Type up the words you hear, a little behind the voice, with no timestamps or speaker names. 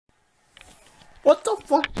What the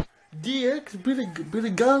fuck? DX,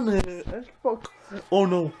 Billy Gunn, Xbox. Oh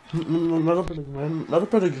no, not a pedigree, man. Not a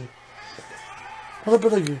pedigree. Not a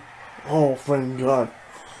pedigree. Oh, thank God.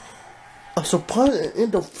 A surprise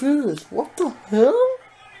interference. What the hell?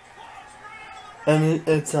 And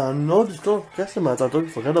it's a no disqualification match. I totally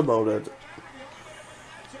forgot about it.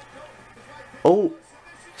 Oh,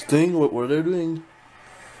 Sting, what are they doing?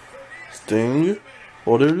 Sting,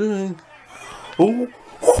 what are you doing? Oh,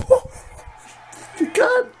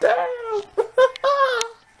 God damn!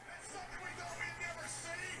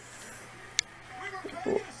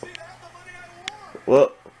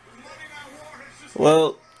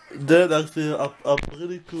 well, that's actually a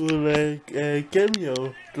pretty cool cameo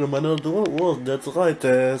to the Man of the World. That's right.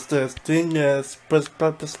 The Sting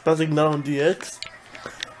passing down DX.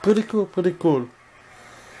 Pretty cool, pretty cool.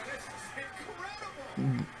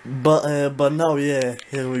 But now, yeah,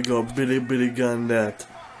 here we go. Billy Gunn that.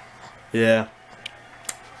 Yeah.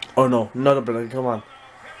 Oh no, not a Billy. Come on.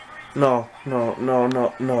 No, not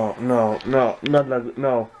like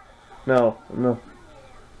no.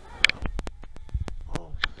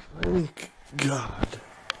 Oh, thank God.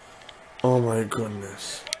 Oh my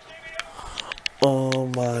goodness. Oh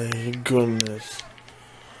my goodness.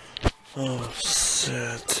 Oh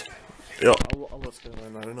shit. Yo, I was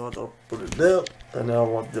gonna, I don't know how to put it there, and now I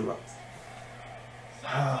want the last.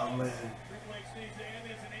 Oh man.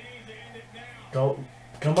 Go.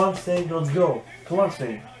 Come on, Sting, let's go. Come on,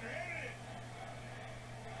 Sting.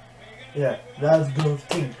 Yeah, let's go,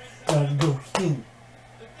 Sting. Let's go, Sting.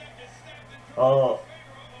 Oh,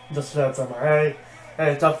 the Sledgehammer. Hey,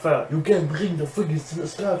 it's not fair. You can't bring the freaking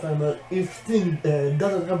Sledgehammer if Sting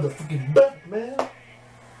doesn't have the freaking back, man.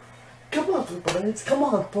 Come on, Triple H. Come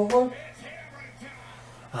on, Paul.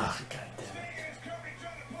 Ah, God damn it.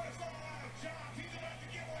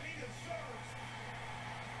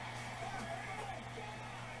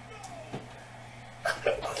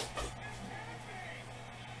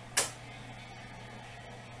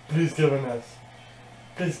 Please give an S.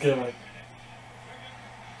 Please give it.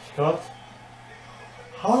 Scott?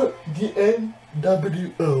 How the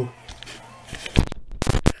NWO?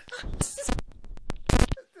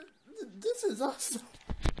 This is awesome.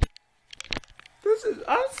 This is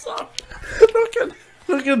awesome.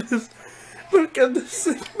 Look at this. Look at this.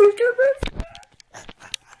 Look at this.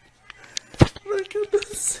 Look at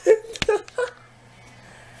this.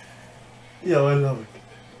 Yo, I love it.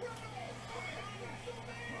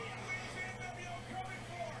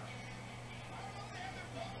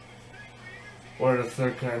 Wait a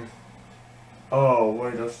second. Oh,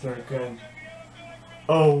 wait a second.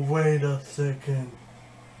 Oh, wait a second.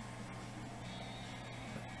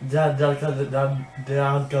 They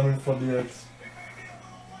aren't coming for the X.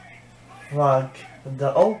 Fuck.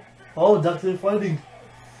 Oh, that's it fighting.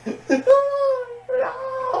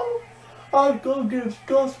 I'll go against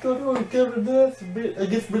Scott and Kevin Nash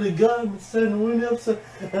against Billy Gunn, Sam Williams,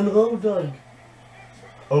 and Road Dogg.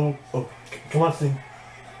 Oh, come on, Sting.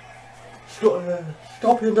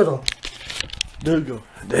 Scorpion Deadlock. There we go.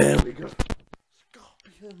 There we go.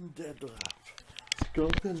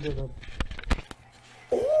 Scorpion Deadlock.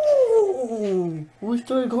 Oh, we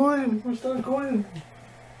start going.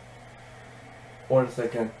 Wait a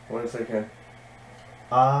second.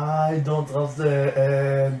 I don't trust the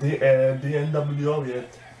NWO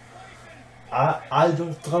yet. I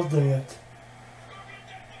don't trust them yet.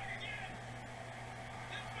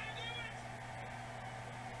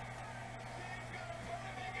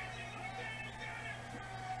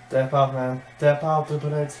 Tap out, man. Tap out,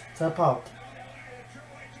 Triple H. Tap out.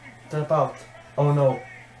 Oh no.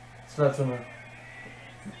 Sledgehammer.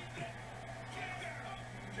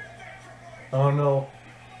 Oh no.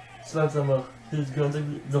 Sledgehammer. He's going to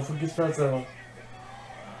take the freaking Sledgehammer.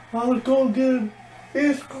 Hulk Hogan.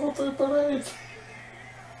 He's got Triple H.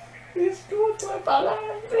 You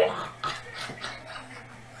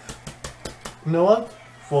know what?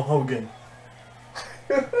 For Hogan.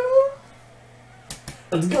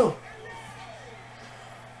 Let's go!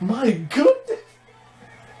 My goodness!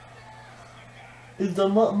 It's the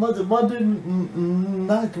Monday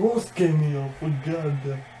Night Wars cameo, for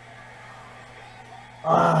God.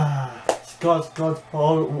 Scott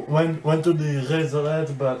went to the Razor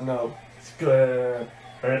Edge, but no.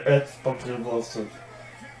 Xbox reversed it.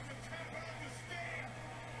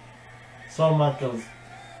 Shawn Michaels.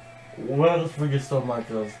 Where is freaking Shawn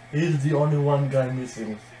Michaels? He's the only one guy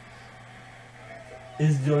missing.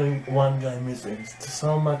 Shawn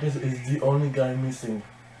Michaels is the only guy missing.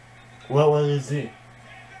 Where is he?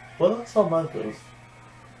 Where is Shawn Michaels?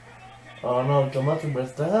 Oh no, come on to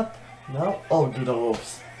best up. Now, oh, to the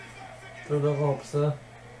ropes. Huh?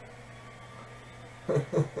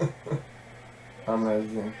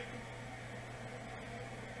 Amazing.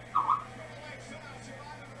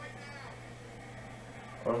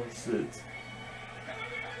 Oh shit.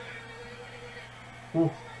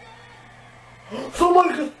 Ooh. Oh my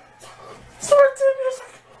god! Sorry,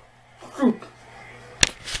 music!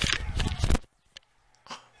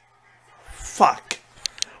 Fuck.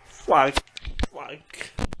 Fuck.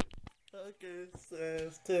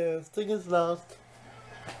 Okay, thing is lost.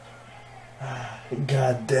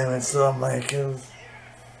 God damn it, Shawn Michaels.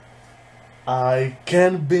 I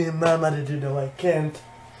can't be mad at you, no, I can't.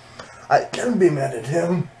 I can't be mad at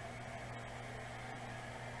him.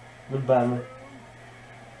 Goodbye, man.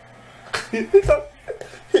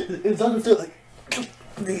 It's honestly like,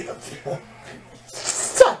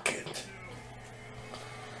 suck it.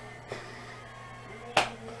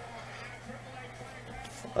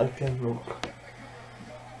 I can't look.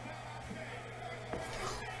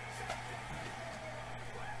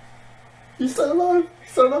 He's still alive.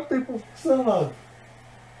 Still alive, people. Still alive.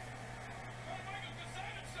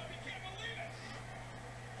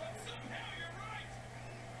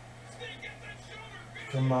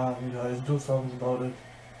 Come on, guys, do something about it.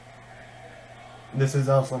 This is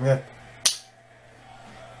awesome, yeah.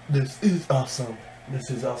 This is awesome. This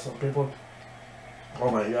is awesome, people.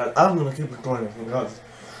 Oh my god, I'm gonna keep recording because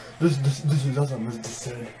this is awesome. This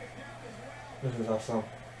is awesome.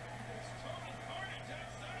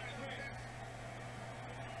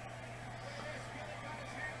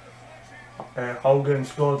 Hogan,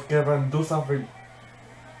 Scott, Kevin, do something.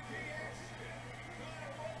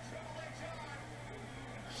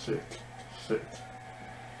 Shit.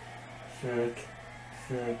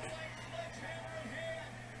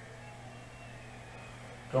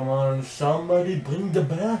 Come on, somebody bring the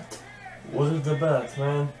bat. What is the bat,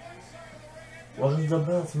 man? What is the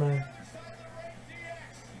bat, man?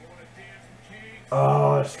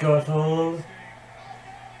 Oh, Scott Hall.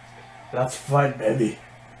 Let's fight, baby.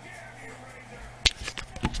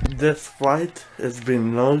 This fight has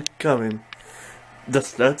been long coming. The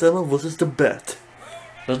Sledgehammer versus the bat.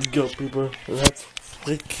 Let's go, people. Let's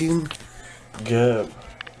freaking go.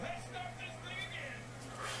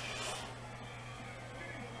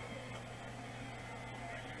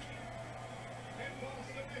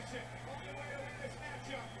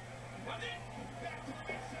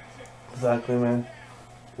 Exactly, man.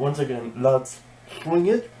 Once again, let's swing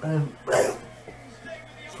it and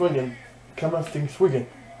swinging. Come on, Sting, swinging.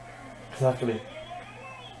 Exactly.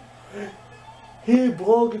 He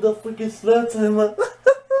broke the freaking sledgehammer.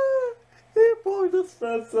 He broke the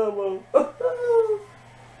sledgehammer.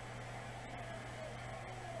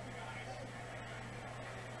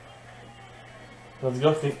 Let's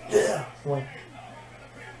go, Sting. Yeah.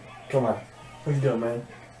 Come on. Let's go, man.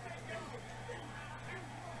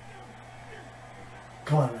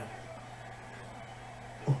 Come on, man.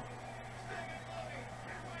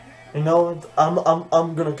 You know what?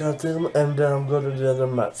 I'm gonna cut him and then I'm gonna do the other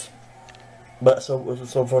match. But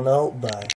so for now, bye.